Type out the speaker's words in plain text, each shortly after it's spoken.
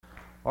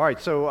All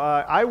right, so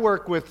I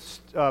work with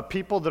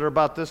people that are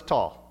about this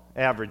tall,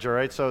 average, all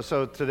right?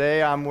 So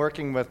today I'm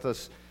working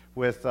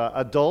with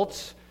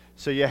adults,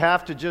 so you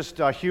have to just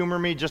humor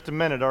me just a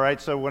minute, all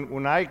right? So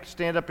when I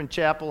stand up in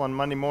chapel on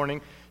Monday morning,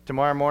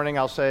 tomorrow morning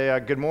I'll say,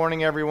 good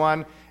morning,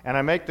 everyone, and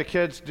I make the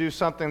kids do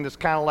something that's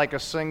kind of like a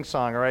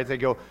sing-song, all right? They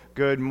go,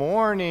 good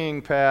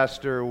morning,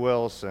 Pastor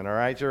Wilson, all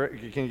right?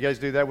 Can you guys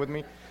do that with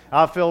me?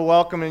 I'll feel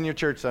welcome in your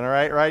church then, all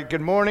right? Right?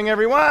 Good morning,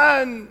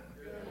 everyone.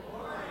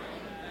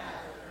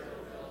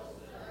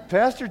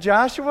 Pastor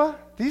Joshua,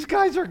 these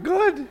guys are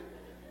good.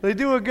 They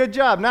do a good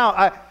job.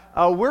 Now,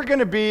 we're going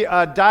to be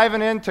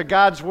diving into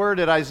God's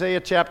Word at Isaiah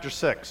chapter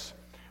 6.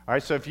 All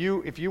right, so if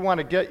you want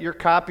to get your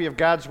copy of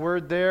God's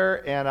Word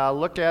there and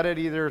look at it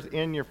either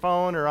in your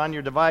phone or on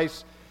your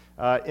device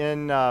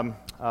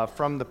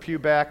from the pew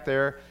back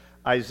there,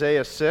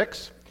 Isaiah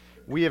 6.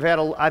 I've had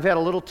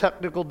a little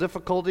technical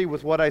difficulty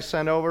with what I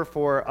sent over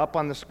for up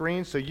on the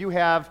screen, so you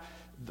have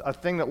a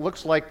thing that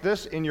looks like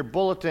this in your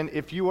bulletin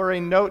if you are a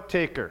note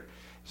taker.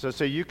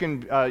 So you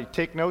can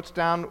take notes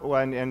down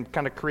and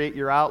kind of create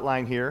your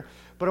outline here.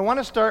 But I want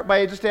to start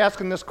by just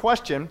asking this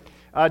question.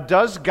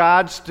 Does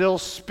God still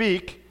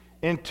speak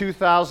in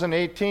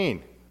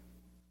 2018?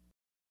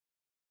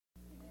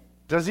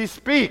 Does he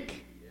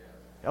speak?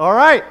 All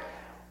right.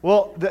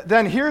 Well,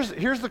 then here's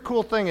the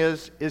cool thing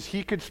is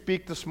he could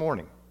speak this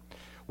morning.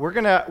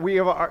 We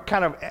have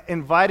kind of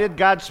invited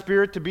God's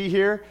Spirit to be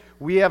here.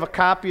 We have a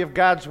copy of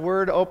God's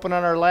Word open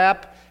on our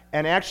lap.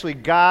 And actually,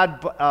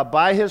 God,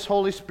 by His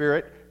Holy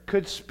Spirit,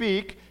 could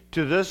speak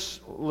to this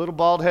little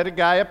bald-headed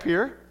guy up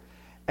here,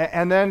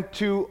 and then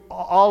to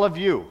all of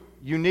you,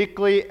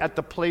 uniquely at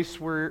the place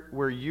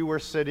where you are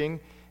sitting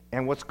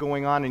and what's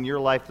going on in your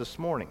life this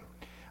morning.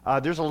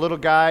 There's a little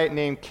guy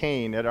named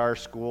Cain at our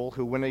school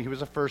who, when he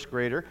was a first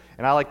grader,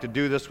 and I like to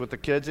do this with the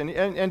kids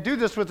and do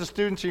this with the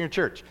students in your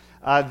church,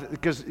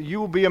 because you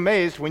will be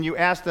amazed when you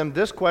ask them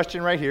this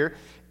question right here,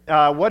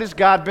 what has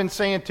God been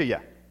saying to you?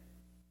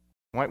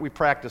 Why don't we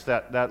practice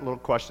that little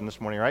question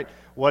this morning, right?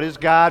 What has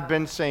God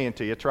been saying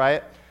to you? Try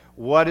it.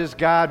 What has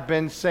God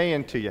been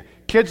saying to you?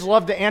 Kids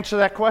love to answer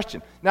that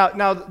question.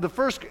 Now the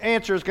first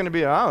answer is going to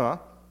be, I don't know,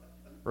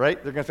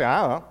 right? They're going to say,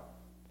 I don't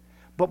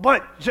know.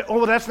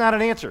 But that's not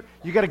an answer.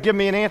 You got to give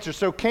me an answer.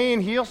 So Cain,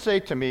 he'll say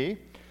to me,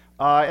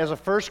 as a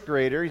first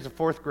grader, he's a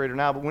fourth grader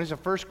now, but when he's a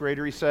first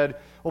grader, he said,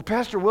 well,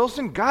 Pastor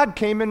Wilson, God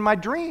came in my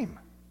dream.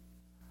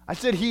 I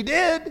said, he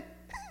did?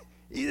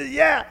 He said,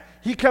 yeah.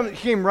 He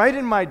came right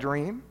in my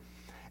dream.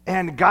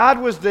 And God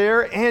was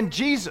there, and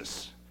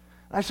Jesus.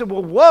 I said,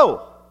 well,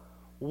 whoa,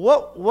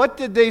 what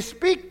did they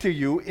speak to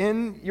you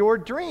in your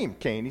dream,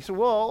 Cain? He said,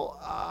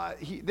 well,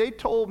 they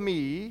told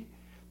me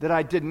that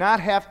I did not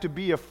have to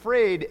be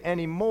afraid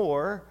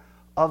anymore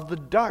of the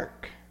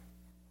dark.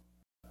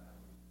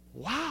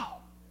 Wow,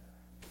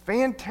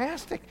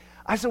 fantastic.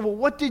 I said, well,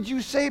 what did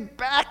you say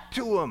back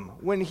to him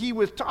when he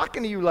was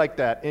talking to you like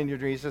that in your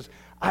dream? He says,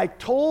 I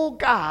told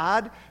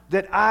God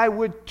that I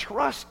would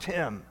trust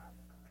him,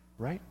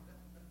 right?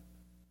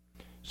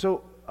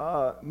 So,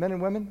 men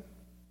and women,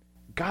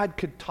 God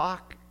could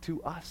talk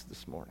to us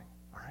this morning,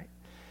 all right?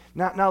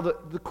 Now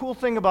the cool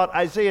thing about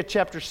Isaiah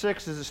chapter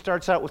 6 is it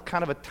starts out with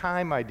kind of a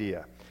time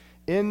idea.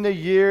 In the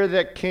year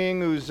that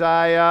King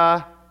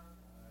Uzziah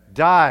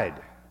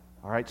died,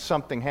 all right,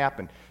 something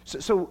happened.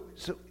 So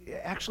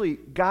actually,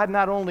 God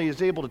not only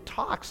is able to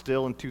talk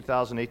still in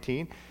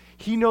 2018,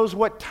 he knows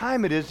what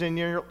time it is in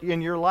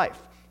your life.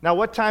 Now,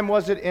 what time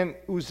was it in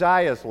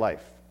Uzziah's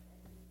life?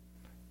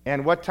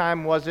 And what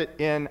time was it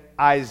in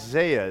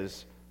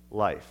Isaiah's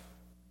life?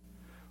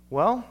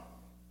 Well,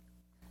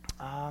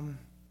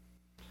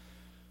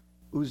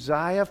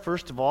 Uzziah,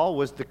 first of all,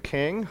 was the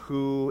king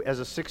who, as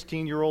a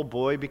 16-year-old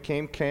boy,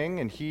 became king,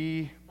 and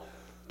he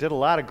did a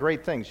lot of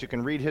great things. You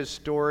can read his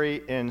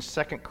story in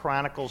 2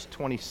 Chronicles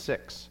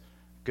 26.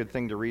 Good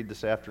thing to read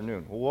this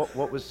afternoon. Well,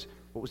 what was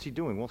he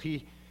doing? Well,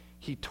 he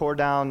tore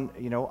down,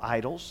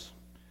 idols,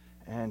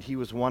 and he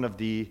was one of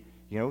the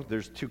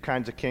there's two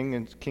kinds of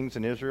kings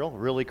in Israel,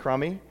 really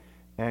crummy,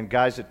 and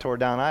guys that tore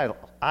down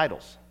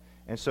idols.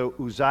 And so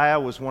Uzziah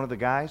was one of the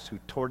guys who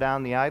tore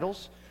down the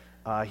idols.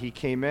 He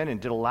came in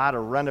and did a lot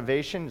of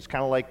renovation. It's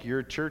kind of like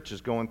your church is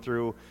going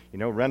through,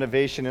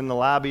 renovation in the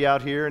lobby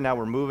out here. Now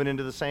we're moving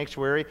into the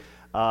sanctuary.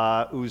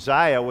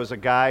 Uzziah was a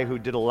guy who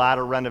did a lot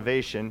of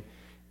renovation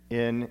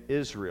in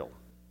Israel.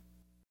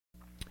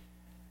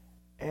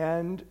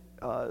 And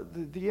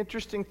the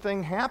interesting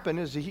thing happened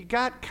is he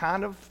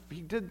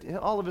did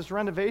all of his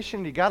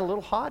renovation, he got a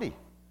little haughty.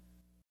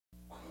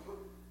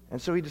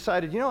 And so he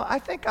decided, I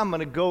think I'm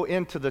going to go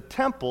into the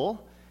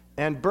temple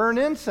and burn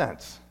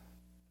incense.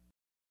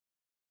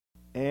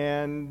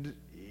 And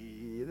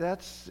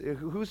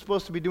who's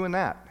supposed to be doing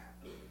that?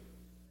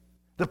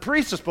 The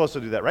priest is supposed to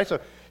do that, right? So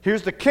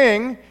here's the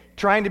king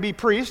trying to be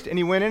priest, and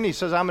he went in and he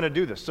says, I'm going to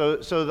do this.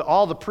 So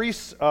all the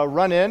priests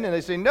run in and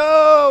they say,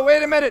 no,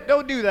 wait a minute,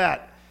 don't do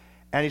that.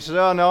 And he says,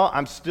 oh, no,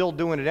 I'm still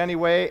doing it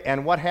anyway.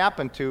 And what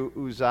happened to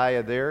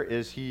Uzziah there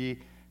is he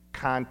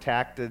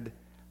contacted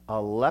a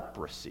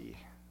leprosy.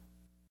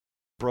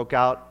 broke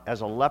out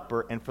as a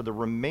leper, and for the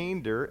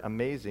remainder,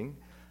 amazing,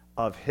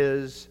 of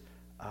his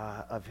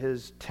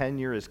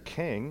tenure as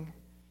king,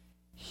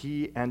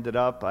 he ended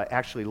up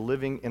actually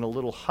living in a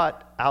little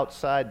hut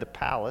outside the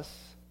palace.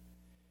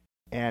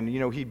 And,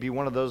 he'd be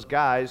one of those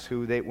guys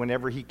who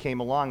whenever he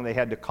came along, they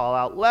had to call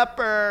out,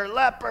 leper,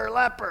 leper,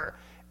 leper.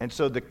 And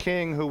so the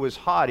king who was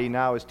haughty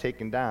now is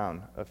taken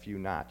down a few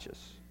notches.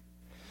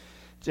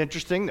 It's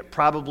interesting that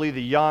probably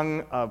the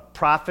young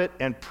prophet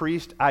and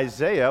priest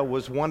Isaiah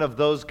was one of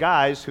those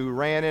guys who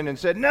ran in and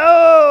said,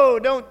 no,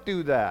 don't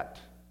do that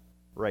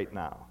right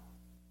now.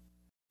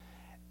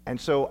 And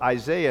so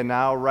Isaiah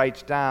now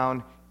writes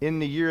down, in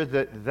the year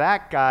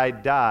that guy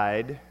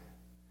died,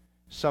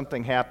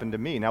 something happened to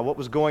me. Now, what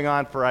was going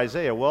on for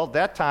Isaiah? Well, at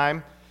that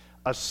time,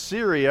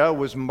 Assyria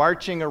was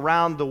marching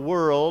around the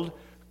world,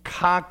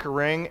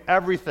 conquering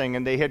everything,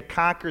 and they had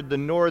conquered the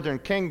northern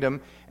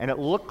kingdom, and it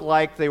looked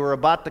like they were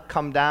about to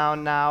come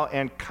down now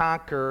and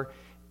conquer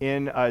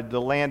in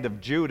the land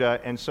of Judah.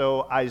 And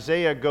so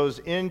Isaiah goes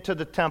into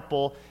the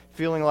temple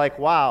feeling like,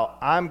 wow,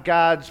 I'm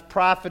God's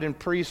prophet and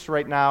priest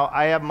right now.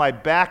 I have my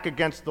back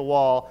against the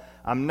wall.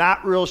 I'm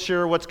not real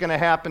sure what's going to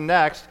happen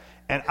next,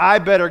 and I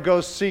better go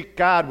seek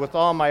God with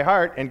all my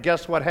heart. And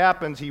guess what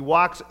happens? He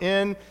walks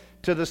in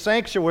to the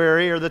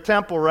sanctuary or the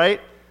temple, right?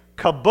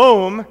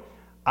 Kaboom!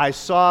 I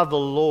saw the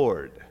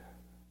Lord.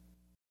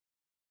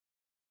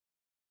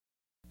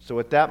 So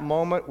at that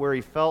moment where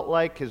he felt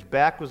like his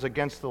back was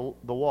against the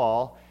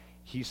wall,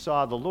 he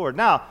saw the Lord.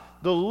 Now,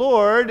 the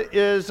Lord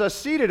is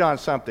seated on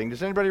something.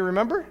 Does anybody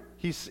remember?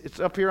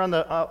 It's up here on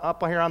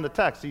the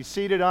text. He's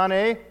seated on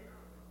a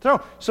throne.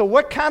 So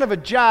what kind of a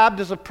job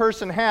does a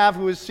person have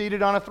who is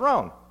seated on a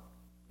throne?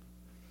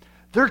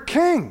 They're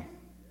king.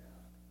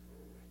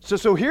 So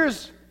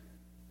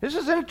this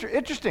is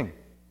interesting.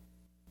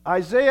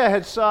 Isaiah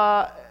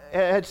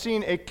had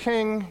seen a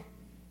king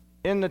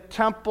in the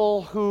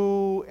temple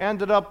who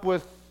ended up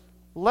with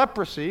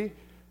leprosy,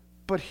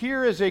 but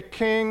here is a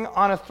king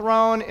on a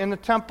throne in the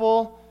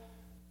temple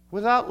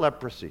without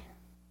leprosy.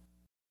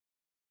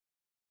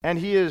 And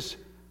he is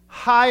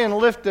high and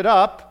lifted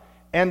up,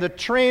 and the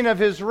train of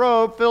his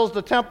robe fills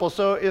the temple.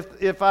 So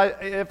if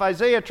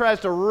Isaiah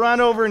tries to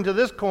run over into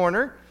this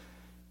corner,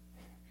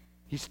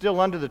 he's still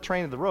under the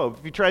train of the robe.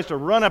 If he tries to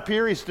run up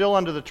here, he's still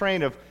under the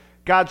train of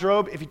God's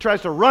robe. If he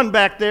tries to run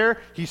back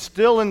there, he's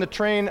still under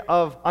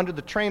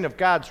the train of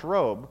God's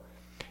robe.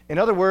 In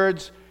other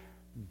words,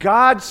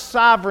 God's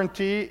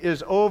sovereignty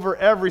is over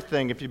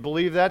everything. If you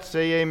believe that,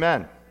 say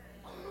amen.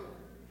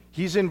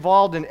 He's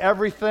involved in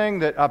everything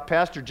that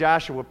Pastor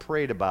Joshua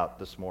prayed about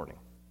this morning.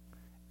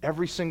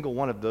 Every single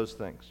one of those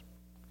things.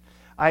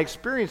 I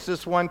experienced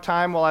this one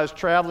time while I was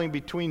traveling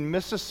between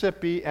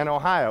Mississippi and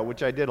Ohio,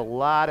 which I did a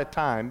lot of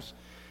times,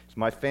 because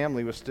my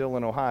family was still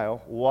in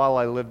Ohio while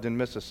I lived in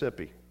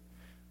Mississippi.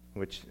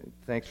 Which,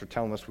 thanks for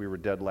telling us we were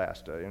dead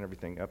last and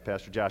everything,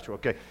 Pastor Joshua.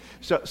 Okay,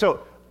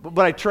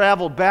 but I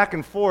traveled back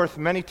and forth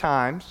many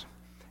times,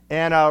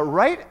 and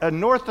right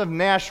north of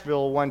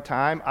Nashville one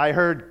time, I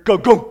heard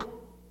go-gunk.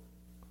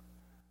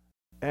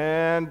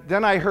 And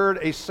then I heard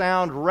a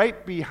sound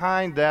right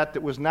behind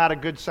that was not a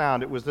good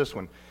sound. It was this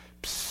one.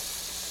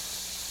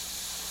 Psst.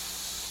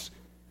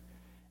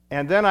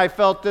 And then I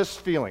felt this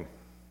feeling.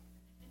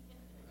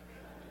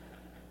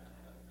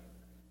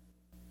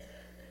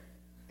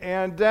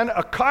 And then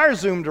a car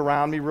zoomed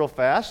around me real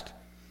fast,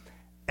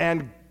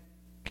 and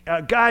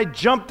a guy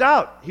jumped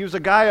out. He was a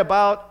guy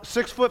about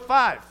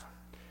 6'5",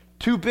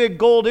 2 big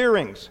gold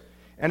earrings.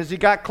 And as he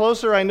got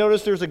closer, I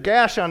noticed there was a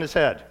gash on his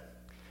head.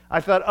 I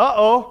thought,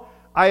 uh-oh,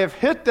 I have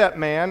hit that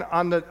man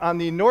on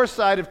the north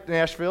side of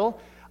Nashville.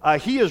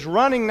 He is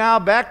running now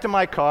back to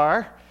my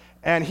car,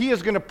 and he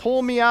is going to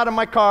pull me out of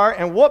my car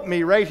and whoop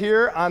me right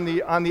here on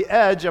the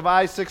edge of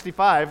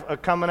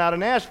I-65 coming out of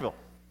Nashville.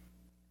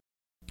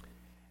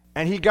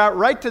 And he got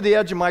right to the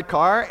edge of my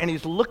car, and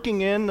he's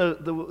looking in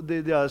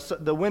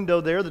the window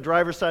there, the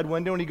driver's side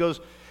window, and he goes,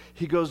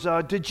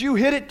 did you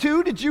hit it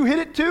too? Did you hit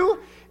it too?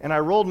 And I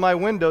rolled my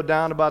window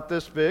down about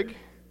this big.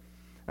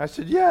 I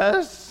said,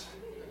 yes.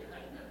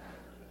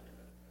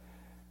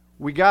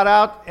 We got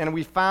out, and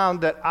we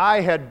found that I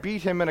had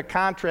beat him in a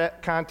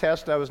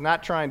contest I was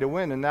not trying to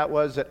win, and that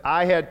was that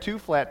I had 2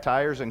 flat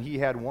tires, and he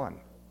had 1.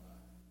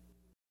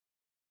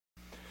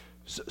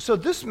 So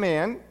this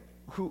man,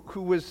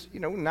 who was,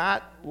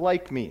 not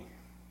like me.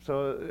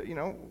 So,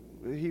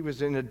 he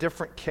was in a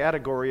different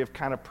category of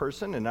kind of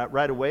person, and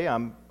right away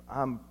I'm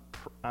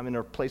in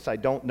a place I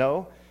don't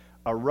know,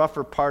 a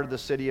rougher part of the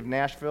city of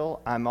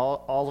Nashville. I'm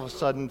all of a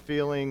sudden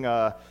feeling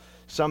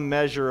some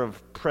measure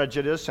of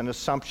prejudice and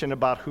assumption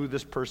about who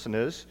this person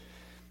is.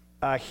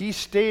 He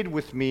stayed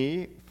with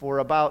me for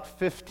about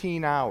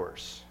 15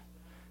 hours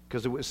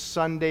because it was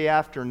Sunday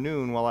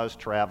afternoon while I was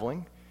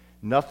traveling.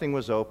 Nothing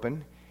was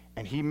open.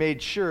 And he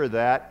made sure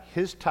that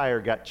his tire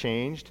got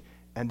changed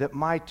and that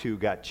my 2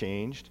 got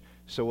changed.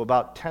 So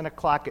about 10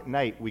 o'clock at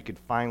night, we could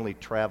finally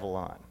travel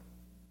on.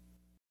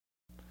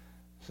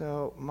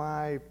 So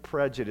my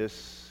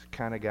prejudice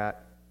kind of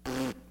got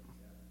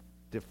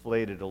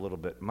deflated a little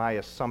bit. My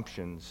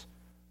assumptions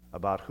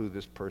about who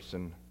this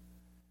person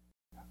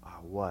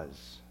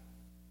was.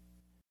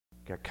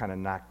 Got kind of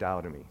knocked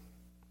out of me.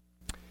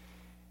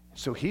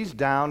 So he's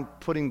down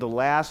putting the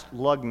last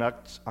lug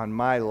nuts on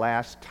my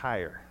last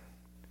tire.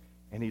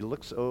 And he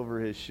looks over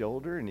his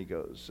shoulder and he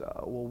goes,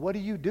 well, what do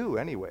you do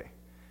anyway?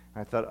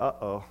 I thought,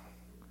 uh-oh,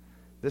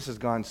 this has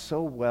gone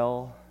so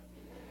well.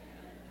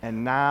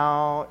 And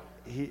now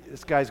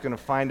this guy's going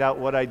to find out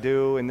what I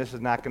do, and this is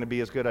not going to be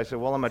as good. I said,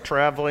 well, I'm a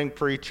traveling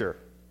preacher.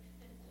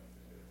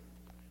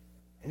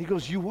 And he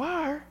goes, you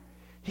are?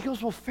 He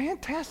goes, well,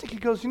 fantastic. He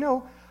goes,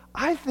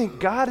 I think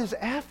God is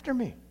after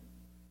me.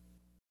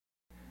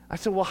 I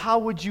said, well, how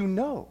would you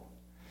know?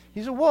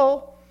 He said,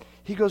 well,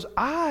 he goes,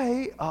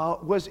 I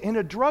was in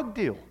a drug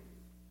deal.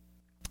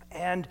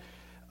 And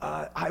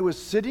I was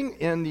sitting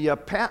in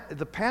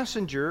the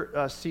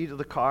passenger seat of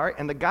the car,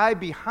 and the guy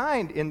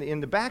behind in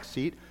the back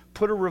seat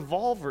put a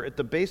revolver at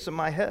the base of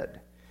my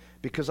head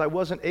because I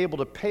wasn't able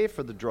to pay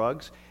for the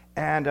drugs,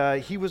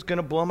 and he was going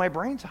to blow my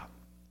brains out.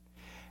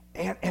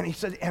 And he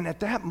said, and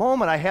at that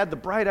moment, I had the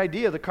bright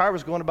idea, the car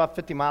was going about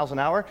 50 miles an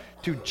hour,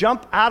 to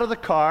jump out of the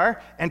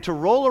car and to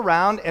roll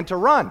around and to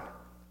run.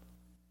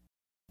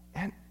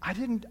 And I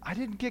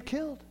didn't get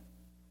killed.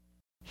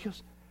 He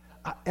goes,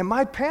 and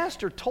my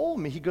pastor told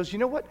me, he goes, you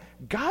know what?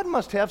 God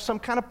must have some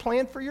kind of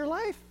plan for your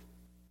life.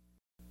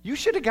 You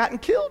should have gotten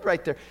killed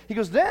right there. He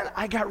goes, then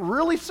I got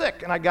really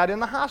sick and I got in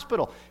the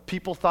hospital.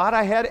 People thought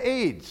I had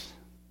AIDS.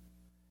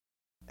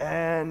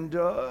 And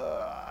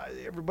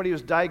everybody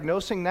was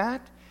diagnosing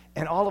that.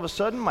 And all of a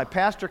sudden, my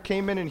pastor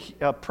came in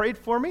and prayed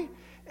for me,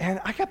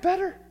 and I got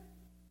better.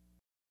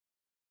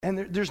 And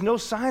there's no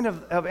sign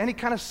of any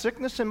kind of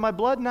sickness in my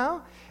blood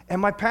now.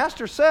 And my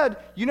pastor said,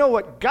 you know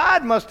what?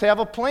 God must have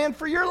a plan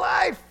for your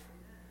life.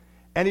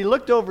 And he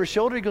looked over his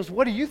shoulder. He goes,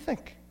 what do you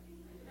think?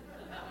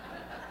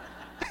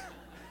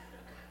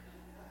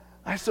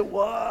 I said,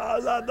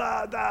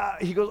 well,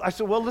 He goes, I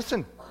said, well,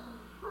 listen.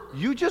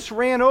 You just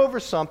ran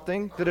over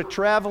something that a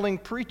traveling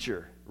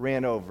preacher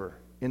ran over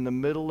in the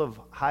middle of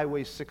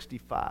Highway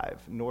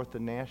 65, north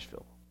of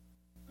Nashville.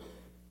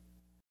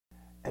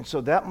 And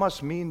so that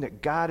must mean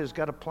that God has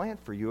got a plan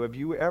for you. Have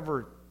you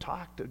ever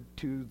talked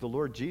to the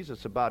Lord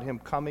Jesus about him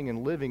coming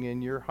and living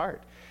in your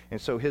heart? And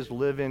so his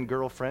live-in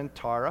girlfriend,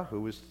 Tara,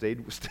 who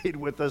stayed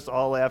with us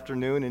all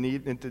afternoon and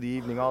into the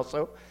evening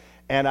also,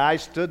 and I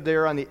stood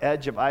there on the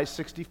edge of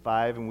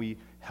I-65, and we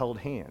held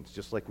hands,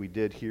 just like we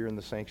did here in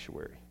the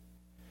sanctuary.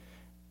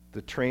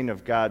 The train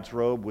of God's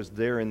robe was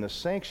there in the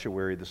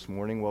sanctuary this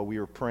morning while we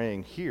were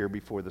praying here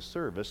before the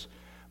service,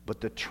 but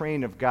the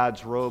train of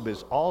God's robe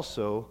is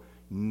also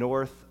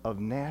north of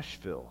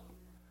Nashville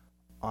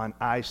on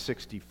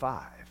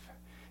I-65.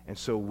 And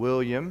so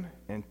William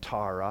and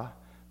Tara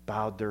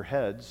bowed their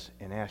heads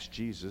and asked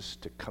Jesus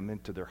to come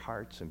into their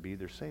hearts and be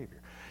their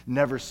Savior.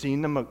 Never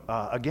seen them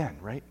again,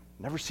 right?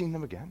 Never seen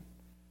them again.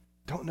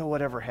 Don't know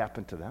whatever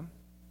happened to them.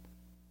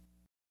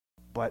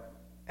 But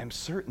I'm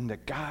certain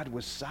that God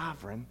was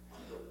sovereign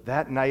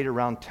that night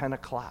around 10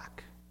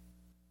 o'clock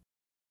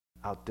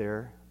out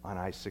there on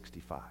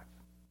I-65.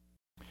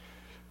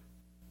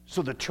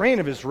 So the train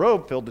of his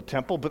robe filled the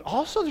temple, but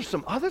also there's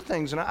some other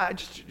things. And I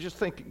just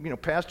think,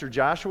 Pastor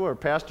Joshua or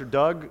Pastor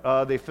Doug,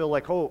 they feel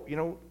like,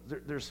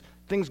 there's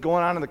things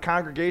going on in the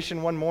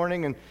congregation one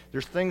morning, and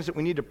there's things that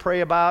we need to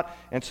pray about.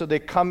 And so they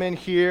come in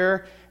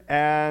here,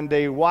 and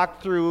they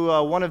walk through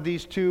one of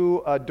these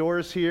two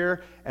doors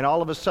here, and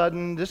all of a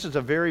sudden, this is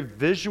a very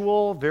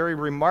visual, very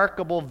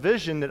remarkable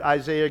vision that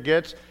Isaiah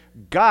gets.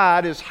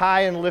 God is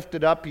high and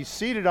lifted up. He's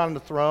seated on the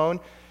throne.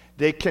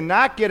 They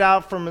cannot get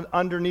out from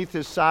underneath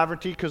his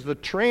sovereignty because the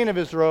train of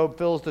his robe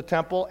fills the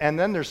temple. And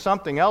then there's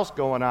something else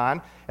going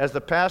on. As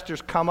the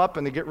pastors come up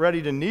and they get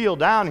ready to kneel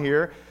down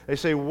here, they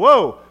say,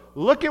 whoa,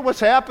 look at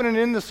what's happening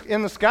in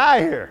the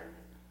sky here.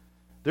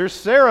 There's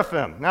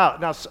seraphim. Now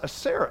a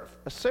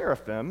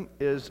seraphim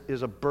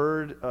is a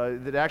bird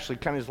that actually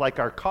kind of is like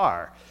our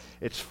car.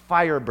 It's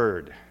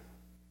firebird.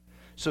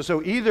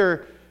 So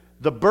either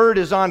the bird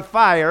is on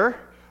fire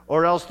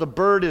or else the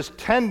bird is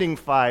tending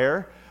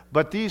fire,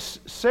 but these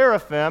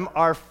seraphim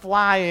are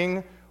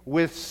flying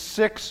with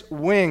 6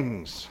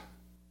 wings.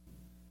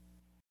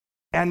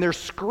 And they're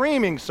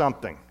screaming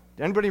something.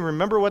 Anybody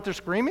remember what they're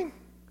screaming?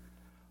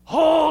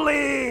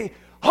 Holy,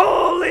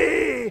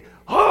 holy,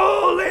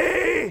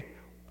 holy.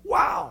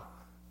 Wow,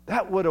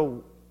 that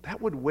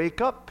would wake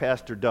up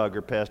Pastor Doug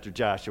or Pastor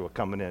Joshua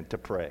coming in to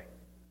pray.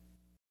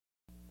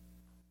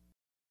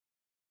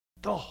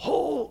 The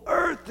whole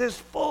earth is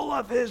full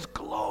of his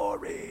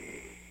glory.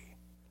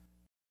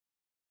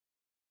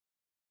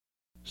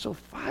 So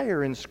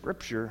fire in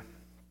Scripture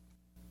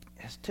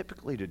has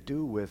typically to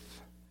do with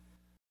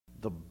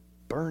the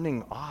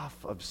burning off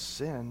of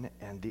sin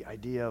and the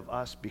idea of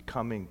us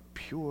becoming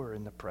pure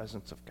in the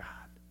presence of God.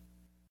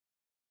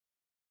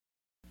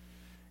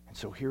 And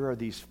so here are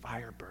these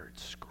firebirds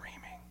screaming.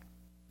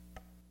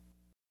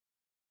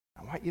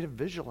 I want you to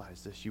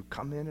visualize this. You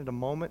come in at a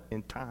moment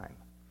in time,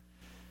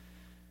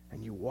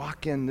 and you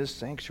walk in this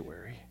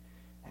sanctuary,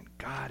 and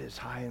God is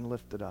high and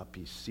lifted up.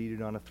 He's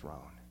seated on a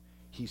throne.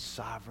 He's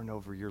sovereign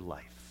over your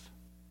life.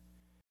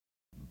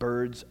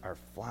 birds are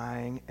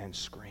flying and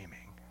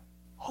screaming,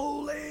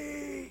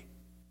 "Holy!"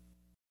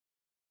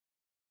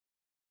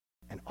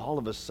 And all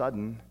of a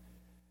sudden,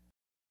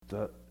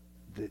 the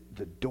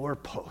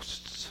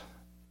doorposts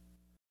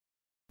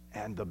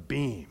and the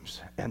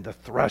beams and the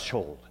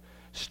threshold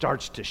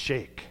starts to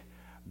shake.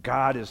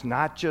 God is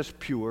not just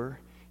pure,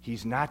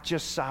 he's not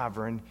just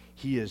sovereign,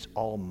 he is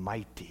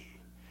almighty.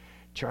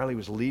 Charlie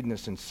was leading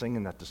us in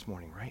singing that this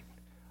morning, right?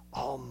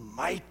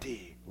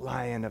 Almighty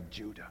Lion of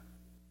Judah.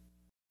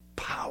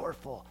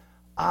 Powerful,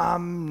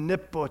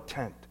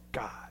 omnipotent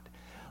God.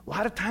 A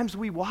lot of times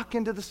we walk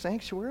into the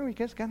sanctuary and we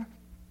just kind of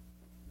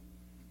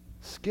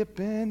skip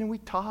in and we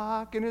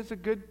talk and it's a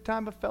good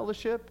time of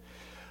fellowship.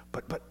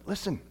 But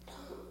listen,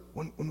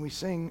 when we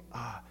sing,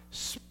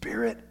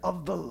 Spirit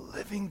of the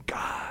living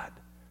God,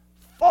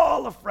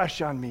 fall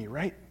afresh on me,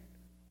 right?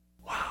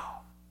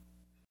 Wow.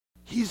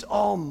 He's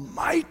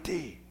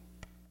almighty.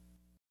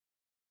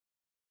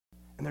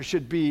 And there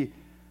should be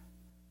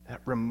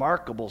that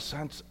remarkable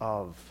sense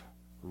of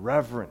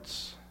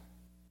reverence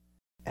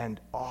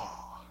and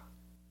awe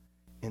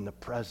in the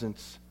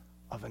presence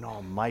of an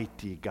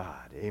almighty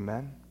God.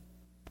 Amen?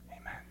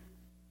 Amen.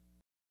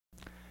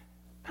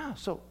 Now,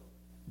 so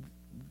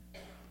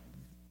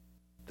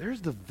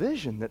there's the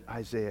vision that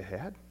Isaiah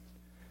had.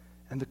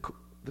 And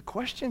the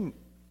question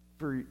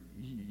for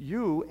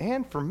you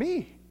and for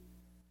me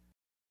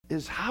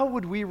is, how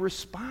would we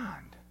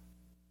respond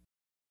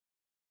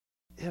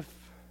if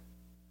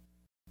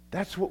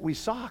that's what we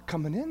saw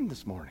coming in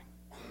this morning?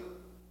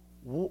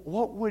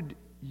 What would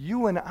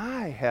you and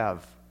I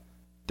have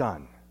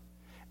done?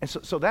 And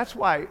so that's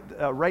why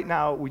right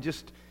now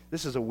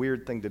this is a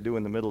weird thing to do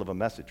in the middle of a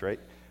message, right?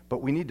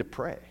 But we need to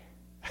pray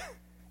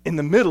in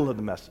the middle of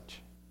the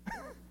message.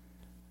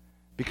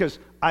 Because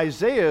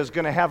Isaiah is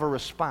going to have a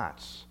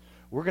response.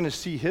 We're going to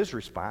see his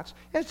response.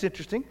 And it's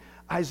interesting.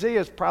 Isaiah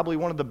is probably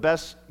one of the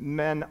best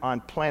men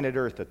on planet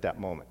Earth at that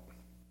moment.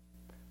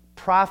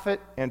 Prophet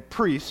and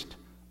priest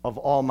of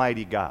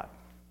Almighty God.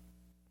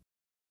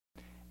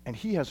 And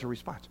he has a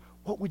response.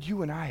 What would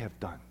you and I have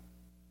done?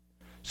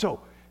 So,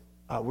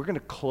 we're going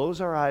to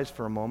close our eyes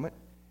for a moment,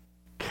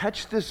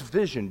 catch this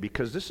vision,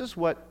 because this is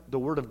what the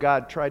Word of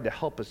God tried to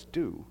help us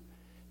do,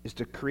 is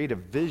to create a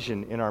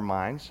vision in our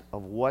minds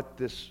of what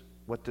this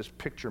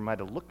picture might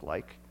have looked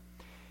like.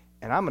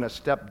 And I'm going to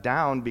step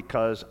down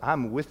because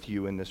I'm with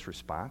you in this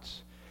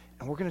response.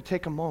 And we're going to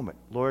take a moment.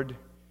 Lord,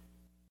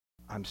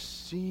 I'm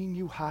seeing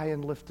you high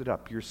and lifted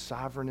up. You're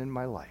sovereign in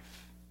my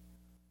life.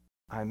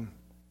 I'm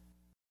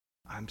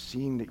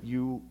seeing that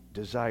you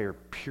desire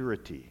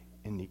purity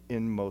in the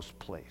inmost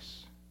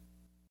place.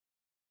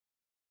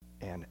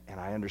 And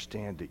I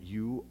understand that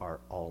you are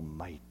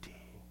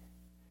almighty.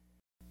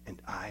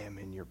 And I am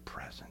in your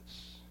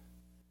presence.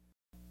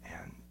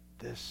 And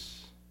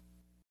this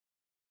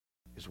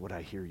is what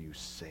I hear you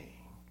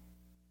saying.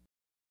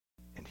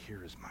 And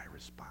here is my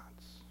response.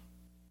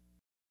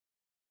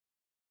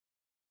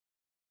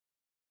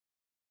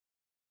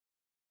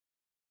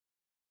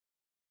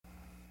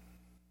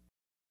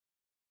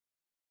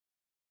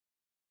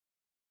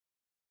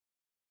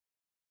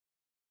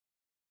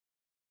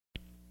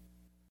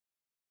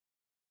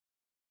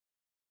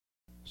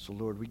 So,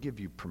 Lord, we give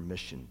you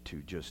permission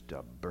to just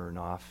burn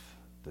off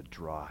the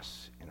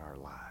dross in our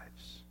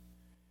lives,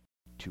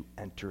 to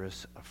enter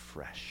us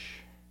afresh,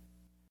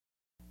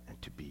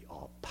 and to be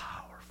all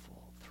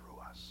powerful through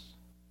us.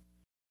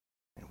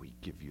 And we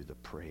give you the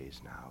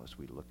praise now as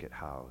we look at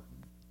how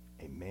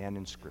a man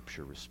in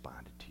Scripture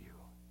responded to you.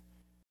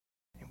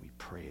 And we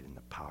pray it in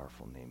the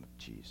powerful name of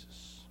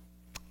Jesus.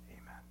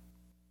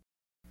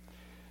 Amen.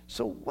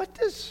 So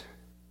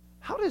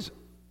how does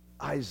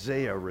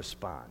Isaiah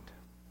respond?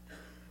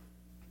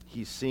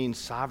 He's seen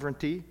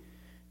sovereignty,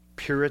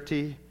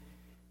 purity,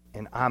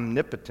 and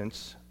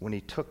omnipotence when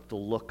he took the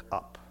look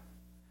up.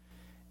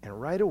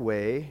 And right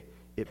away,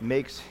 it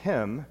makes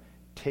him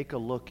take a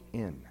look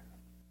in.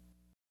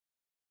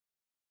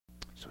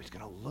 So he's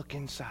going to look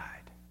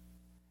inside.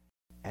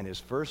 And his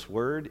first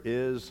word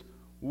is,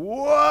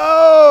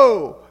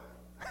 whoa!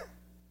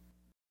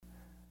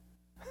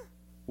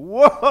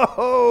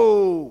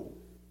 Whoa!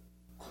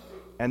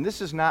 And this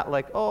is not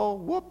like, oh,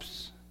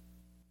 whoops.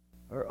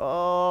 Or,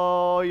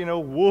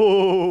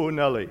 whoa,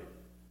 Nelly.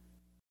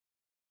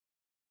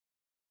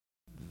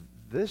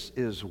 This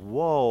is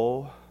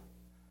woe.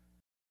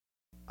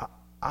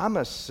 I'm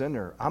a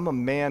sinner. I'm a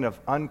man of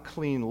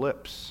unclean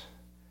lips.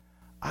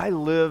 I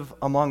live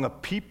among a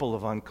people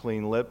of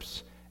unclean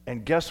lips.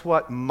 And guess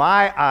what?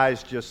 My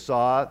eyes just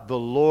saw the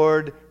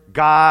Lord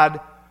God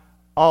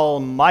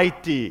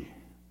Almighty.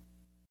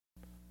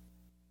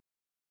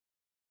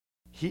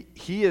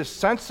 He is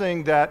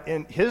sensing that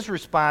in his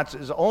response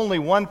is only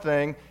one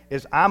thing,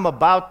 is I'm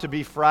about to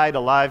be fried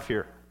alive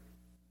here.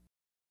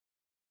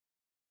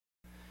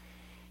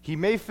 He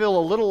may feel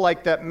a little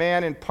like that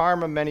man in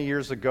Parma many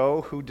years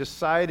ago who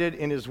decided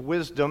in his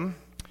wisdom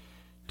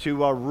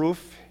to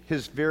roof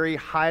his very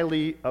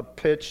highly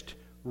pitched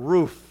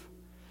roof.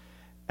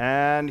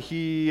 And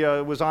he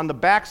was on the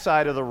back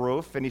side of the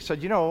roof, and he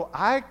said,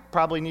 I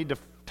probably need to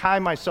tie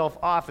myself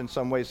off in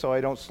some way so I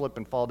don't slip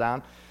and fall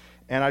down.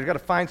 And I've got to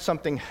find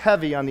something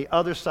heavy on the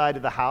other side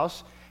of the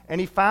house.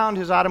 And he found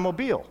his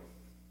automobile.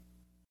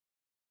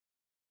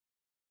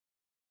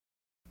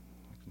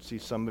 I can see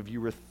some of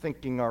you were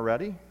thinking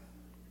already.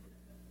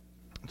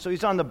 So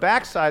he's on the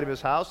back side of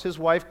his house. His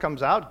wife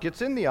comes out,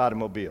 gets in the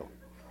automobile,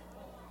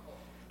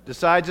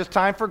 decides it's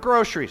time for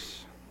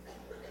groceries.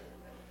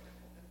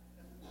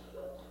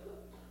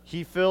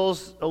 He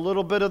feels a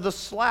little bit of the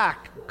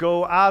slack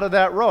go out of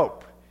that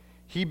rope.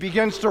 He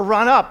begins to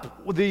run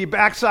up the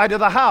backside of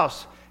the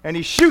house, and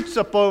he shoots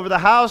up over the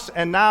house,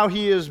 and now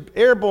he is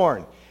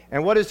airborne.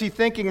 And what is he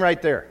thinking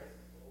right there?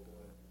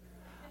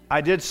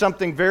 I did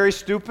something very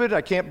stupid.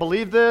 I can't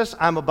believe this.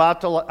 I'm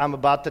about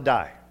to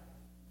die.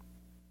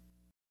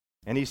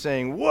 And he's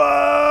saying,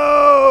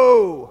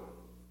 whoa,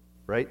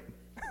 right?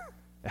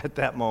 At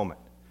that moment.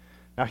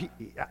 Now,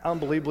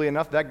 unbelievably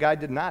enough, that guy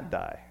did not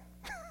die.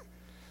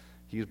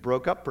 He was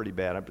broke up pretty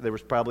bad. There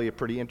was probably a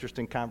pretty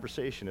interesting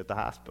conversation at the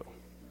hospital.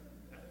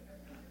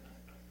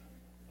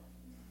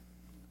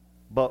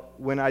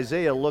 But when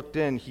Isaiah looked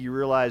in, he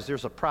realized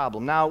there's a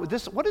problem. Now,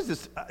 what is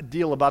this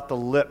deal about the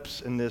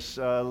lips and this,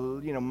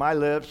 my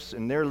lips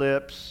and their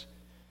lips?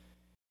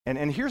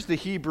 And here's the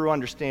Hebrew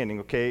understanding,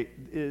 okay,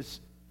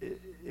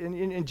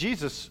 and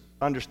Jesus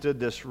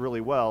understood this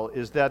really well,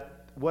 is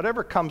that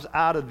whatever comes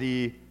out of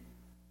the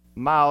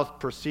mouth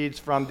proceeds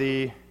from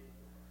the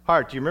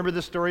heart. Do you remember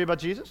this story about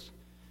Jesus?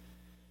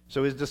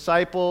 So his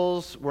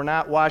disciples were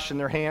not washing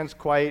their hands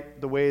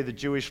quite the way the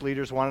Jewish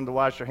leaders wanted to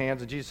wash their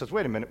hands, and Jesus says,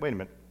 wait a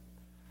minute.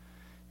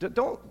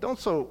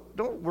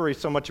 Don't worry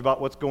so much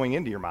about what's going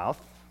into your mouth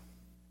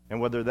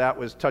and whether that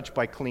was touched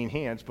by clean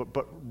hands,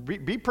 but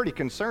be pretty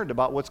concerned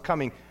about what's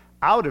coming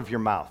out of your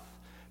mouth.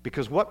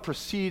 Because what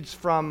proceeds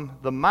from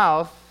the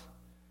mouth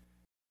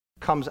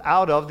comes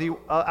out of the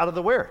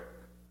where?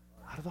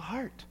 Out of the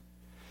heart.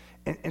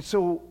 And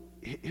so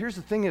here's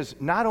the thing is,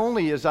 not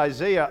only is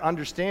Isaiah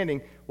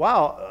understanding,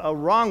 wow,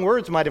 wrong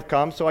words might have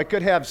come, so I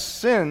could have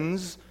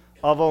sins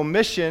of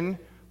omission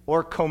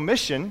or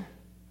commission,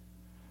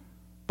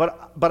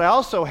 but I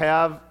also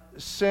have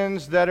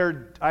sins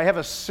I have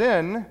a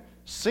sin,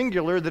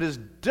 singular, that is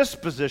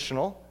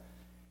dispositional,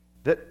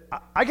 that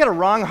I got a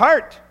wrong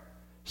heart.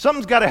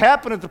 Something's got to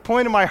happen at the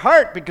point of my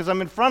heart because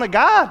I'm in front of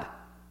God.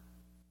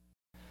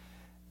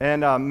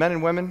 And men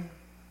and women,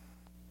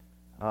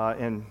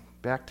 and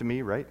back to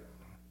me, right?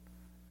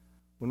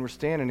 When we're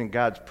standing in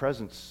God's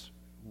presence,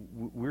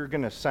 we're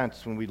going to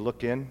sense when we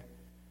look in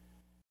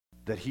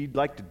that He'd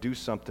like to do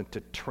something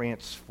to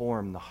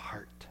transform the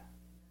heart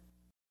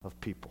of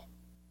people.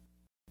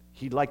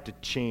 He'd like to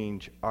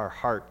change our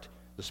heart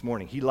this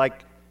morning. He'd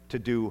like to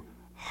do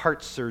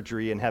heart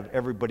surgery and have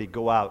everybody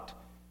go out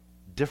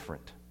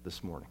different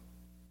this morning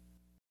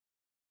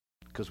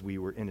because we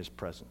were in His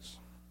presence.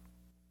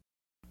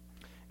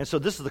 And so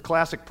this is the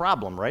classic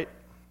problem, right?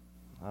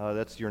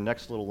 That's your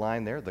next little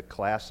line there, the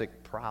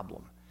classic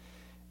problem.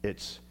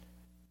 It's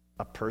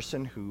a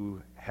person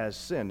who has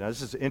sinned. Now,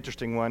 this is an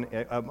interesting one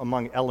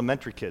among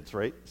elementary kids,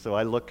 right? So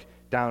I look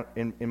down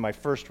in my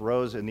first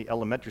rows in the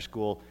elementary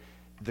school,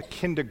 the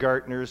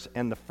kindergartners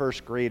and the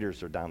first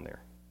graders are down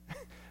there.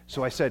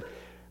 So I said,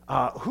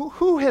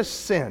 who has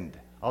sinned?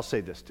 I'll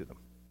say this to them.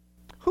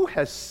 Who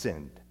has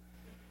sinned?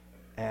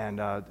 And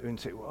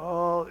say,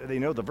 well, they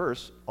know the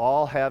verse,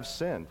 all have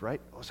sinned, right?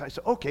 So I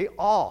said, okay,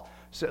 all.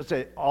 So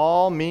say,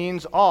 all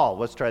means all.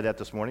 Let's try that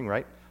this morning,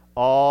 right?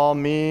 All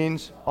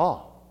means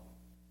all.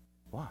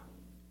 Wow.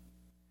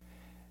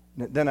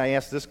 Then I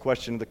asked this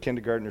question to the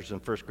kindergartners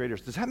and first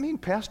graders. Does that mean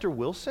Pastor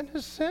Wilson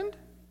has sinned?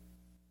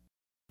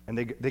 And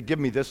they give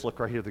me this look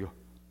right here. They go,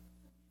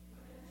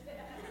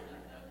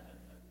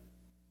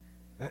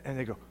 and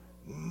they go,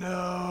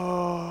 no,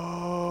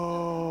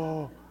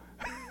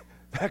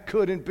 that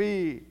couldn't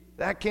be.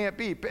 That can't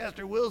be.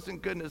 Pastor Wilson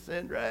couldn't have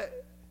sinned, right?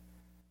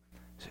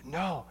 I said,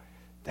 no,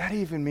 that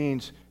even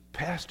means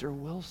Pastor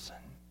Wilson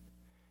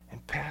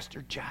and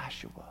Pastor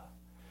Joshua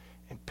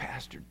and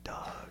Pastor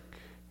Doug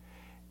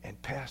and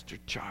Pastor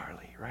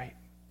Charlie, right?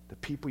 The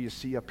people you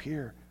see up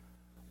here,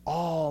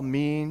 all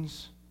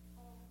means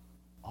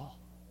all.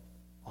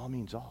 All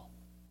means all.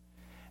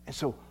 And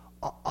so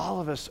all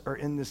of us are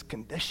in this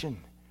condition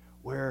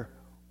where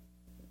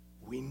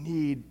we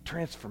need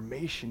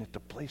transformation at the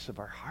place of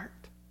our heart.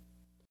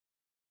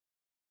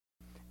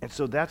 And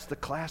so that's the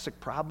classic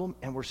problem,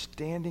 and we're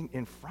standing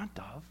in front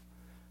of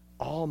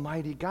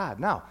Almighty God.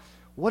 Now,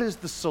 what is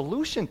the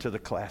solution to the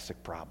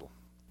classic problem?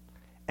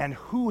 And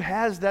who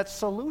has that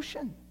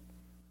solution?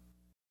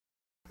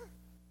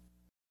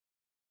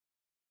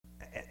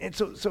 And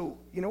so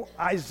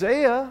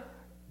Isaiah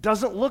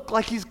doesn't look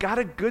like he's got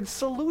a good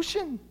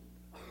solution.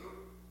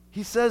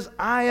 He says,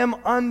 I am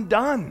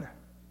undone.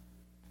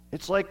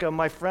 It's like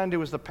my friend who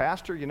was the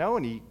pastor,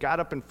 and he got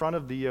up in front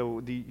of the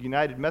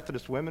United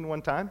Methodist Women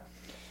one time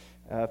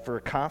for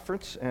a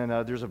conference, and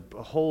there's a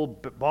whole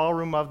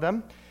ballroom of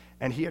them,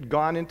 and he had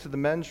gone into the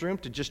men's room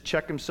to just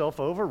check himself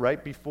over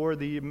right before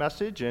the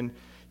message, and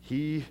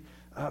he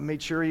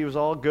made sure he was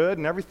all good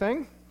and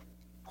everything.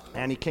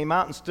 And he came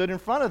out and stood in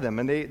front of them,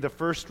 and the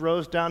first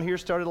rows down here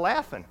started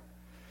laughing.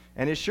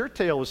 And his shirt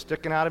tail was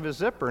sticking out of his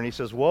zipper, and he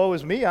says, "Woe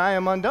is me, I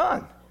am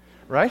undone,"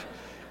 right?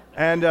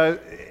 And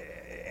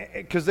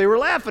because they were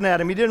laughing at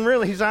him, he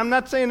said, "I'm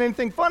not saying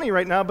anything funny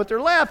right now, but they're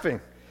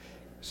laughing."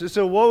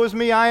 So woe is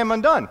me, I am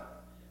undone.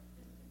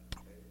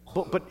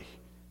 But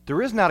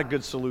there is not a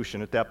good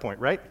solution at that point,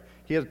 right?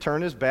 He had to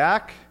turn his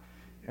back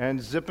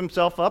and zip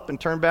himself up and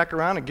turn back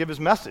around and give his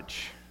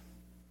message.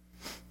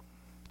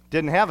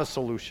 Didn't have a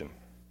solution.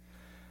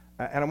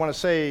 And I want to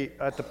say,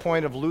 at the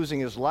point of losing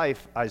his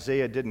life,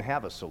 Isaiah didn't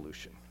have a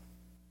solution.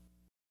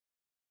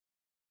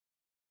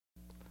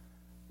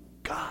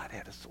 God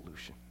had a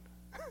solution.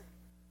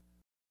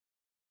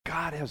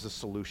 God has a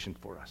solution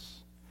for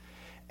us.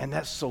 And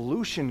that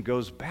solution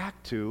goes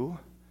back to,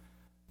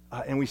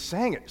 and we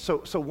sang it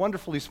so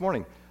wonderfully this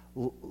morning,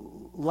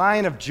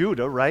 Lion of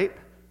Judah, right?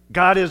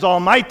 God is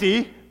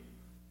almighty.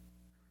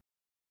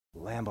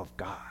 Lamb of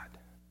God,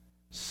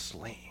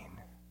 slain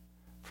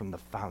from the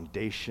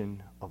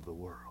foundation of the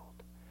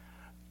world.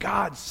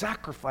 God's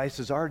sacrifice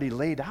is already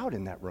laid out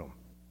in that room.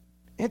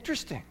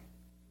 Interesting.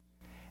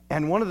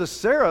 And one of the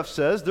seraphs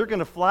says they're going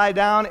to fly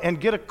down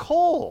and get a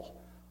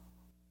coal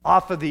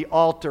off of the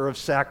altar of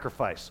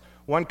sacrifice.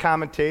 One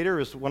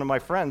commentator, one of my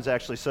friends,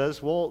 actually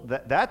says, well,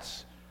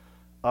 that's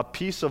a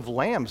piece of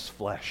lamb's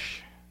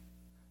flesh.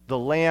 The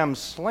lamb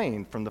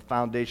slain from the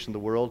foundation of the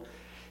world.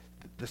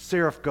 The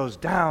seraph goes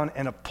down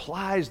and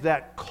applies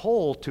that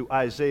coal to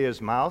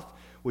Isaiah's mouth,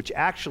 which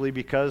actually,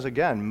 because,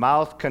 again,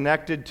 mouth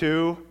connected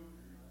to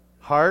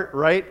heart,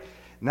 right?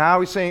 Now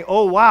he's saying,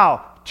 oh,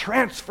 wow,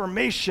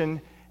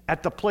 transformation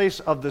at the place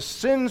of the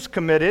sins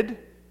committed,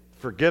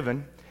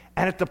 forgiven,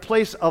 and at the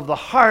place of the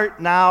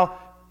heart, now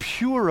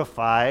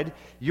purified.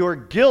 Your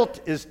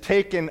guilt is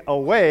taken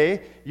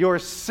away. Your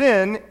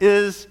sin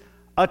is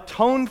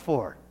atoned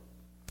for.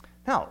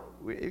 Now,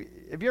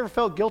 have you ever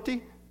felt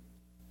guilty?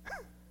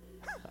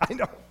 I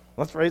know.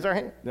 Let's raise our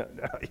hand. No,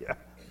 yeah.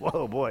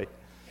 Whoa, boy.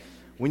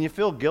 When you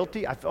feel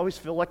guilty, I always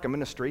feel like I'm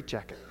in a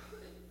straitjacket.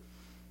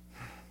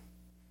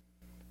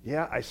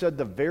 Yeah, I said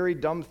the very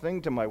dumb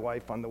thing to my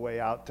wife on the way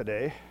out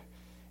today,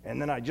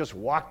 and then I just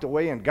walked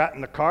away and got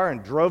in the car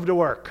and drove to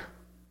work.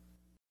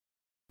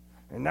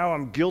 And now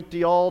I'm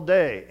guilty all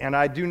day, and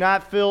I do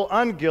not feel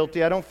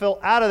unguilty. I don't feel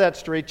out of that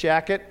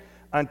straitjacket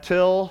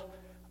until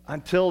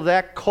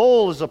that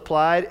coal is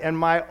applied and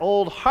my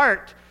old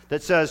heart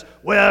that says,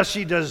 well,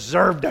 she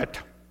deserved it,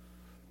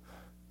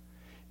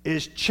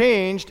 is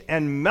changed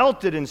and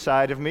melted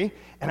inside of me,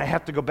 and I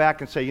have to go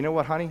back and say, you know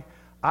what, honey?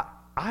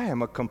 I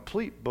am a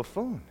complete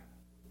buffoon.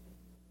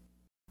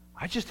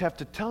 I just have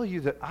to tell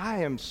you that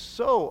I am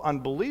so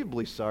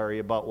unbelievably sorry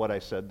about what I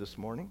said this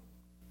morning.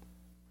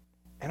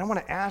 And I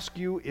want to ask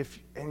you if,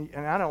 and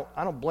I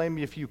don't blame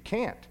you if you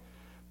can't,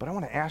 but I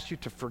want to ask you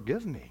to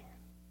forgive me.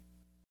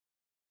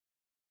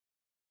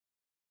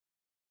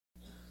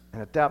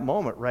 And at that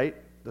moment, right,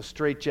 the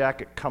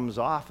straitjacket comes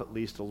off at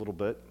least a little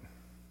bit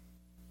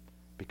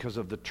because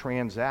of the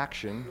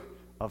transaction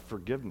of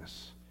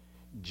forgiveness.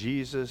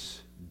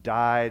 Jesus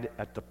died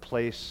at the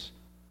place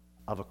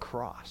of a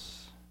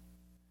cross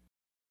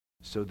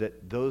so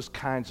that those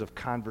kinds of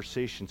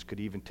conversations could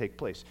even take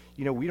place.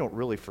 You know, we don't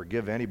really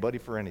forgive anybody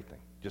for anything,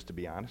 just to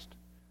be honest,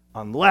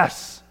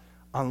 unless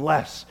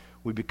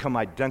we become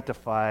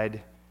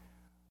identified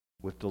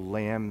with the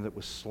Lamb that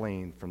was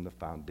slain from the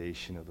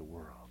foundation of the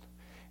world.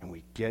 And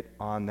we get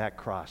on that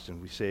cross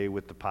and we say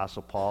with the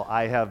Apostle Paul,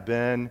 I have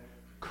been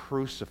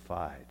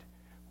crucified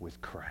with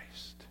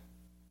Christ.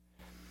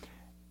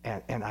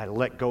 And I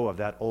let go of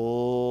that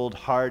old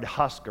hard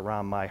husk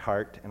around my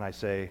heart and I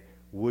say,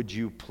 would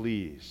you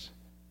please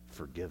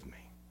forgive me?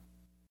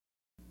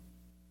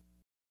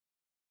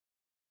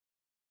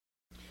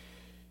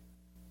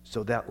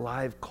 So that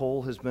live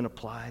coal has been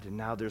applied and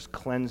now there's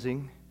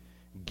cleansing.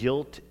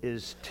 Guilt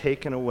is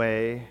taken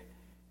away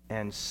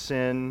and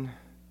sin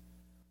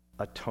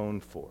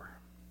atoned for.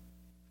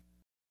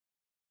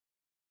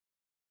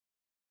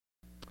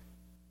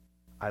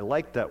 I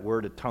like that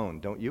word atone,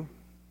 don't you?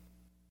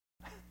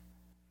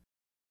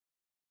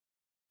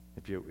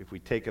 If we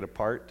take it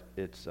apart,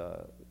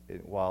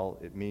 while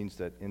it means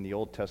that in the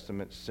Old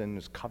Testament sin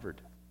is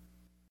covered.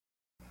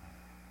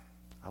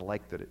 I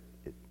like that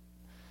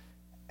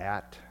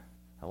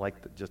I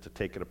like that just to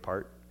take it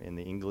apart in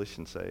the English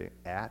and say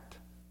at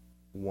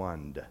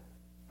one.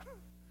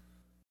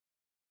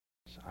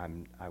 So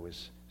I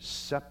was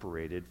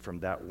separated from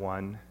that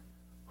one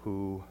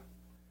who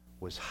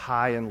was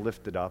high and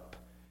lifted up.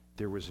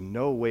 There was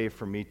no way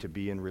for me to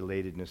be in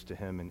relatedness to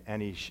him in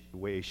any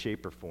way,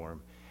 shape, or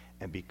form.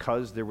 And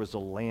because there was a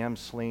lamb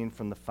slain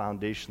from the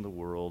foundation of the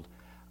world,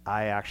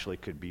 I actually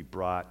could be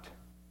brought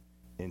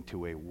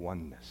into a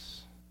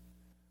oneness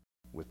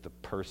with the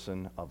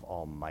person of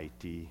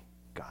Almighty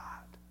God.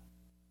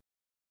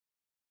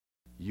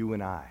 You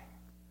and I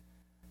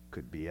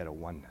could be at a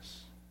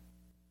oneness.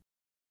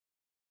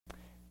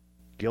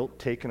 Guilt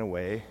taken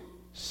away,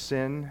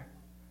 sin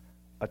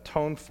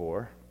atoned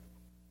for,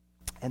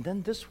 and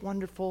then this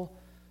wonderful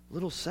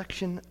little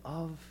section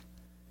of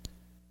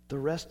the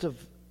rest of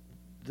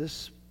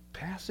this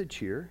passage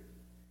here,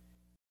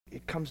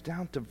 it comes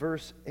down to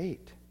verse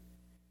 8.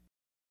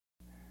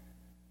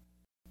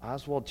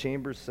 Oswald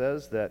Chambers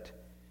says that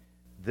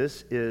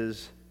this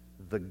is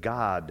the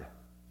God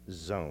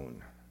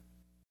zone,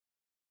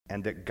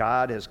 and that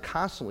God has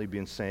constantly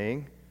been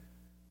saying,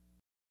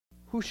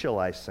 who shall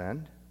I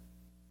send?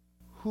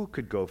 Who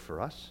could go for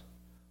us?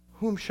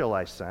 Whom shall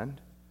I send?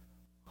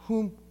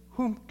 Whom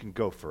can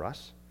go for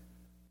us?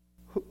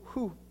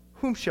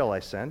 Whom shall I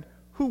send?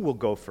 Who will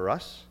go for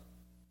us?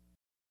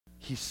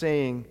 He's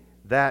saying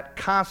that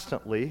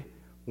constantly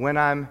when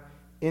I'm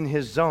in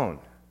his zone.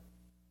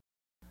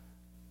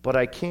 But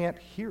I can't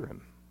hear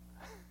him.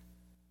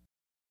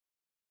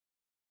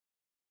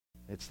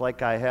 It's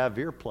like I have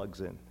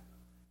earplugs in.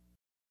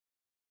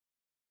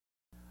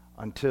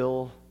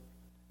 Until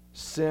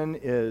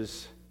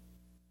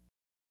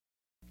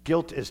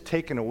guilt is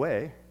taken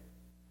away,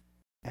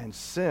 and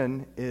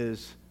sin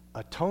is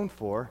atoned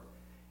for,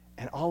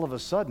 and all of a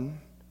sudden,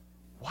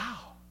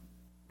 wow,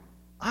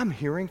 I'm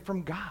hearing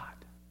from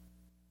God.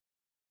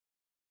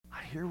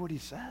 I hear what he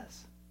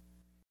says.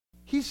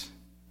 He's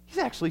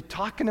actually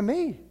talking to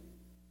me.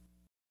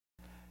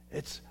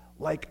 It's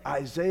like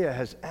Isaiah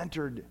has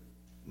entered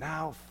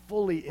now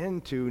fully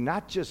into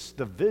not just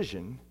the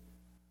vision,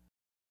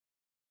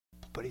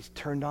 but he's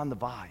turned on the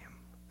volume.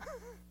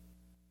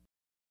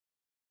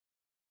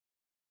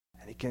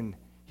 And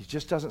he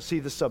just doesn't see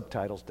the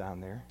subtitles down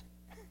there.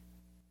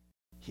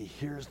 He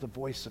hears the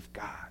voice of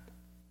God.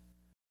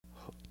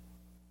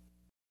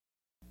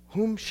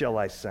 Whom shall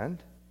I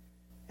send?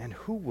 And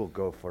who will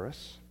go for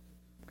us?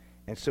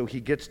 And so he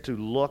gets to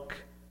look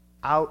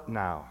out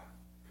now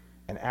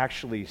and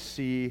actually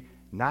see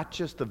not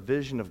just the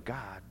vision of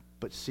God,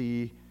 but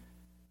see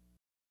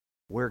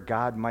where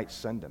God might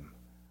send him,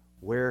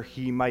 where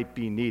he might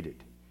be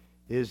needed.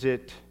 Is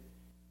it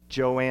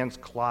Joanne's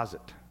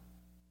closet,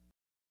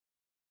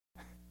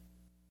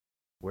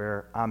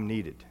 where I'm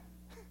needed?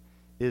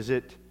 Is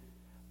it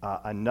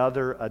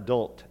another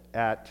adult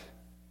at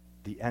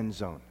the end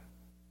zone?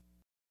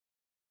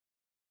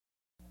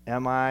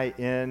 Am I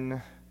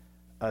in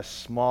a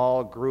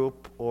small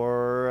group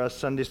or a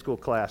Sunday school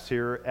class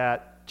here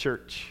at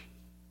church?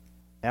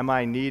 Am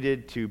I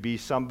needed to be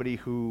somebody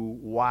who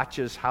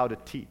watches how to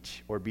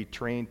teach or be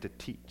trained to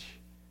teach?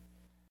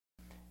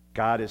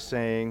 God is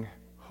saying,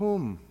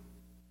 whom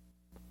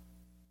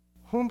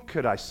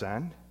could I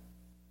send?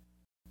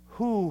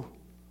 Who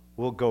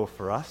will go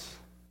for us?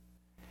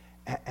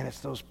 And it's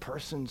those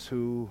persons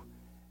who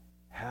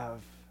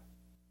have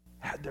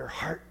had their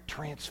heart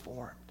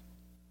transformed,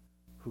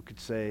 who could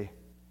say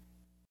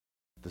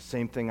the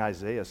same thing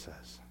Isaiah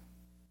says.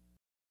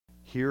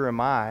 Here am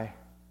I,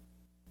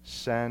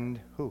 send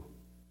who?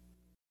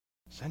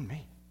 Send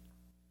me.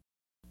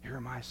 Here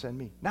am I, send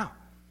me. Now,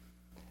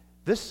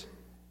 this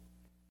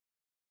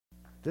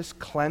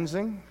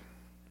cleansing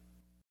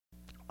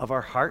of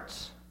our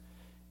hearts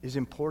is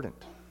important,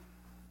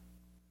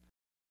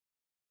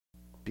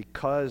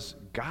 because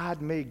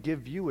God may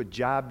give you a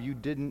job you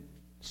didn't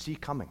see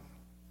coming.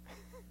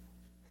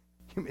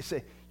 You may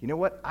say, you know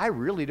what? I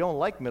really don't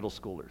like middle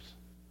schoolers.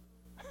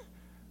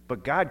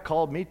 But God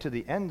called me to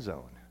the end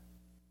zone.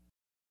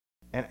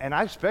 And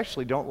I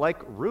especially don't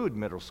like rude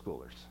middle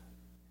schoolers.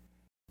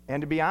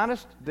 And to be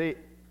honest,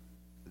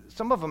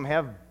 some of them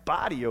have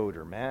body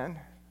odor, man.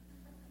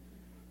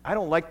 I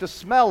don't like the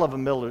smell of a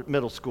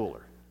middle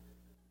schooler.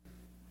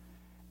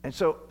 And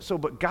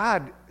but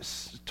God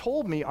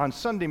told me on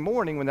Sunday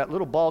morning when that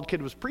little bald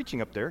kid was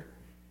preaching up there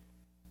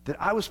that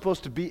I was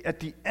supposed to be at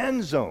the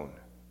end zone.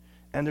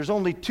 And there's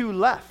only 2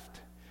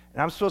 left.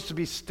 And I'm supposed to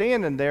be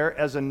standing there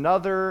as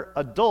another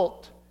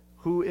adult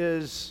who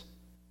is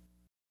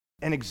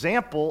an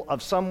example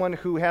of someone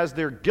who has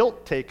their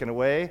guilt taken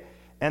away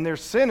and their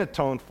sin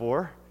atoned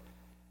for,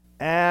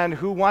 and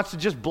who wants to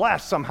just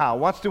bless somehow,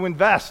 wants to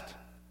invest.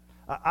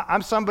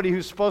 I'm somebody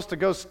who's supposed to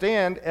go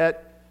stand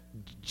at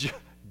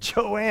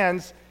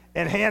Joanne's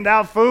and hand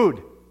out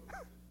food.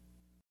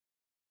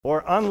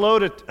 Or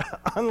unload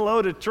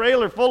a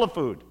trailer full of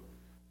food.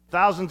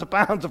 Thousands of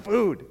pounds of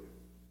food.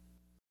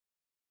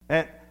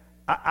 And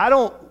I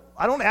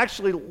don't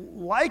actually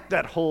like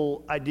that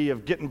whole idea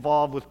of getting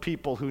involved with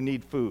people who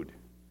need food.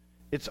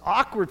 It's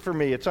awkward for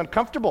me. It's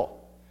uncomfortable.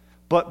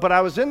 But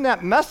I was in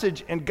that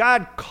message, and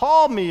God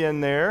called me in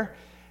there,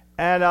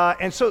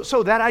 and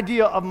so that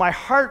idea of my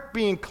heart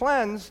being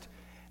cleansed,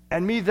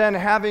 and me then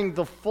having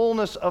the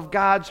fullness of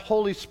God's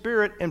Holy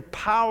Spirit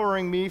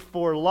empowering me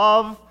for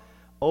love,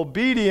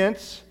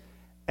 obedience,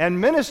 and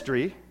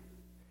ministry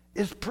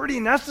is pretty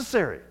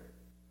necessary.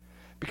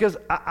 Because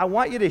I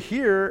want you to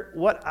hear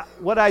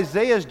what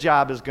Isaiah's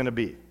job is going to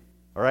be,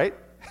 all right?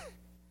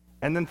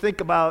 And then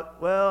think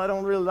about, well, I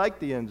don't really like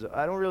the ends.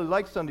 I don't really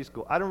like Sunday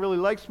school. I don't really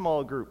like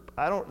small group.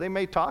 They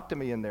may talk to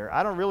me in there.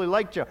 I don't really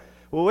like Joe.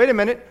 Well, wait a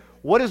minute.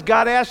 What does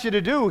God ask you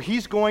to do?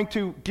 He's going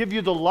to give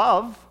you the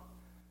love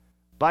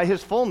by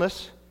his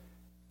fullness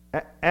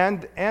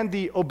and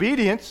the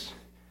obedience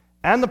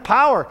and the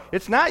power.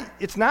 It's not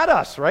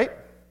us, right?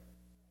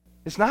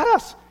 It's not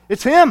us.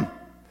 It's him.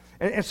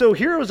 And so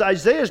here was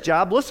Isaiah's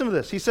job. Listen to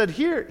this. He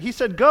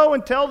said, go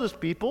and tell this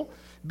people,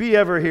 be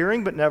ever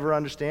hearing but never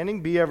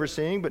understanding, be ever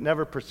seeing but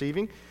never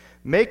perceiving.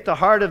 Make the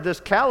heart of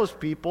this callous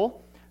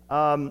people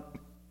and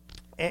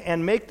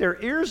make their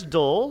ears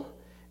dull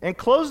and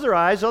close their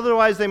eyes,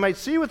 otherwise they might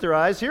see with their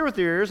eyes, hear with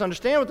their ears,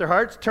 understand with their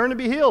hearts, turn to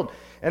be healed.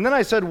 And then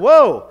I said,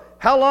 whoa,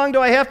 how long do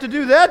I have to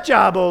do that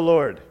job, O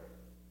Lord?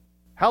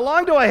 How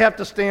long do I have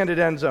to stand at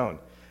End Zone?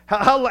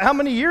 How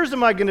many years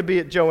am I going to be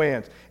at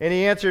Joann's? And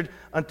he answered,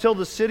 until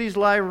the cities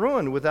lie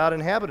ruined without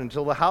inhabitant,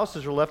 until the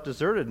houses are left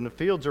deserted and the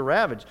fields are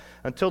ravaged,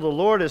 until the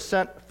Lord has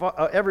sent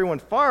everyone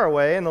far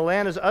away and the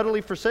land is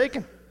utterly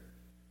forsaken.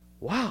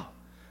 Wow.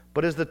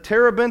 But as the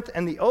terebinth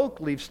and the oak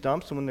leave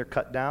stumps when they're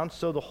cut down,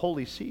 so the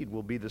holy seed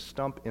will be the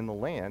stump in the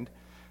land.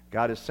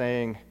 God is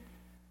saying,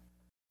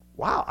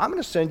 wow, I'm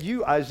going to send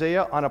you,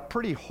 Isaiah, on a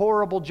pretty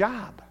horrible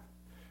job.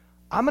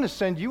 I'm going to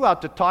send you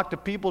out to talk to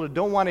people that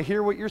don't want to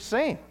hear what you're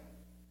saying.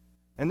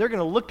 And they're going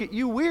to look at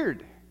you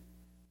weird.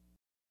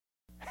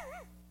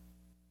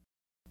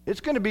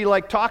 It's going to be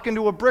like talking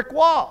to a brick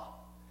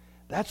wall.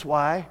 That's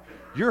why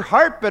your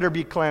heart better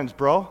be cleansed,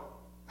 bro.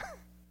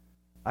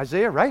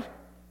 Isaiah, right?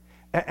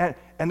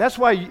 And that's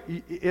why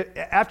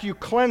after you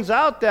cleanse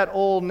out that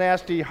old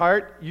nasty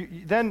heart,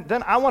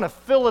 then I want to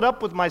fill it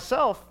up with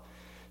myself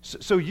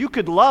so you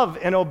could love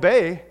and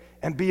obey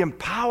and be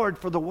empowered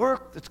for the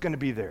work that's going to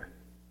be there.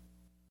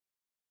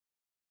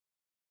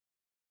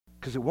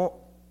 Because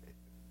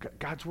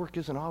God's work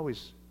isn't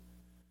always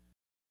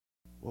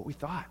what we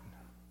thought.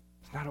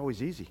 It's not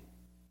always easy.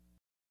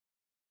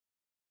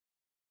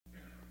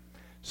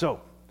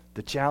 So,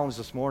 the challenge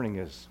this morning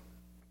is,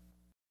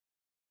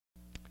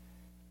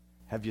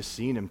 have you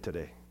seen him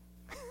today?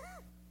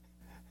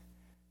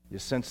 You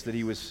sense that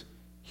he was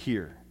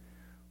here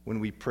when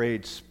we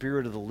prayed,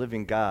 Spirit of the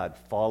living God,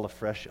 fall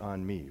afresh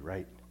on me,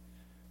 right?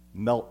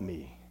 Melt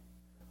me,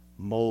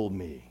 mold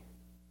me.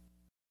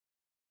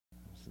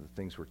 Those are the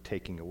things we're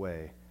taking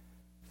away.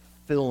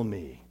 Fill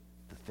me,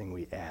 the thing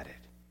we added.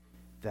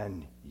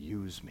 Then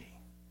use me.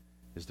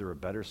 Is there a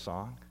better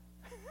song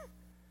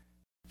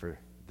for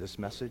this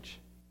message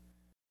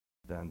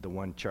than the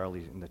one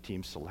Charlie and the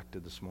team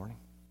selected this morning?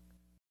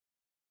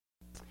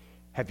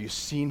 Have you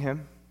seen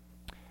him?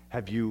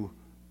 Have you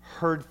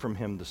heard from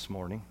him this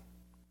morning?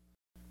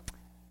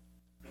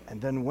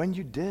 And then when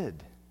you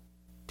did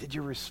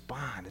you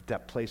respond at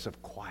that place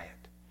of quiet?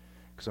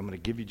 Because I'm going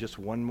to give you just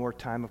one more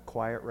time of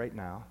quiet right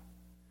now.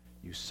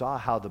 You saw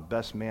how the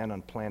best man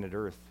on planet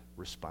Earth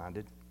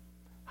responded.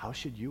 How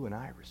should you and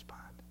I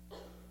respond?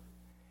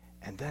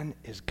 And then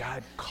is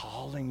God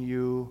calling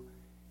you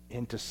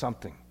into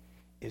something?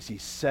 Is he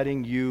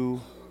setting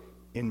you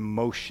in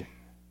motion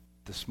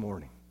this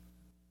morning?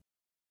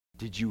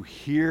 Did you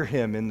hear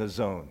him in the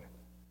zone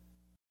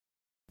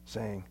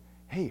saying,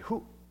 hey,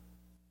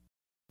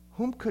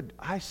 whom could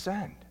I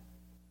send?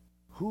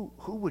 Who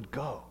would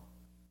go?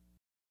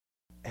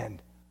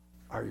 And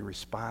are you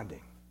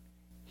responding?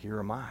 Here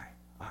am I.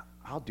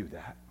 I'll do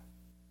that.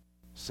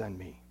 Send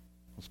me.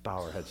 Let's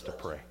bow our heads to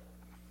pray.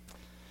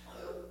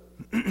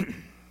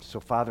 So,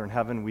 Father in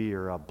heaven, we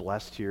are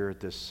blessed here at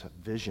this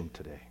vision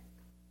today.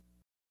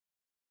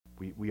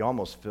 We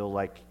almost feel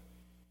like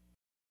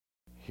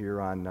here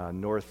on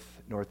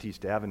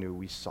Northeast Avenue,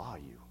 we saw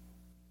you.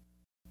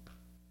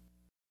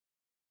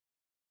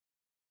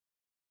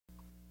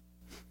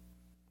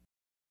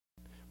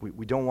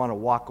 We don't want to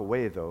walk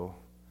away, though,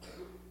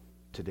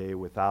 today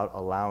without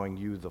allowing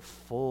you the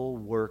full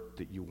work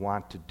that you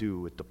want to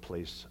do at the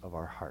place of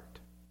our heart.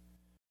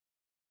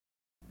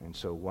 And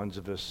so ones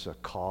of us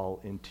call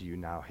into you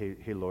now,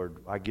 hey, Lord,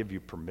 I give you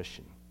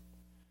permission.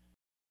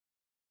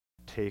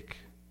 Take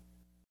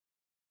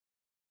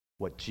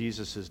what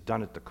Jesus has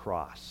done at the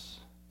cross,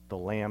 the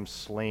lamb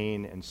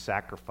slain and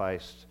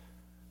sacrificed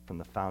from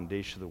the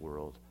foundation of the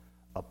world,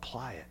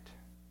 apply it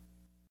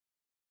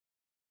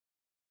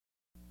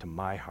to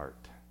my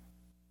heart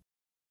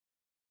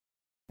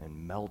and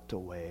melt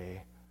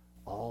away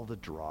all the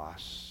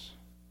dross,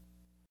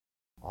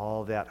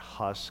 all that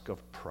husk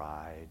of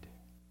pride,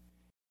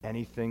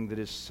 anything that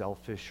is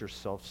selfish or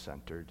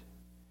self-centered,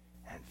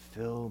 and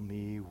fill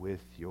me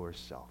with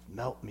yourself.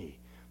 Melt me,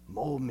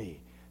 mold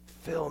me,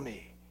 fill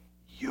me,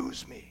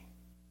 use me.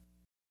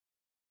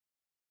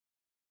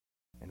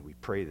 And we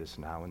pray this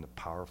now in the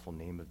powerful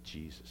name of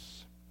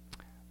Jesus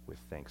with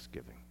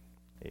thanksgiving.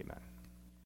 Amen.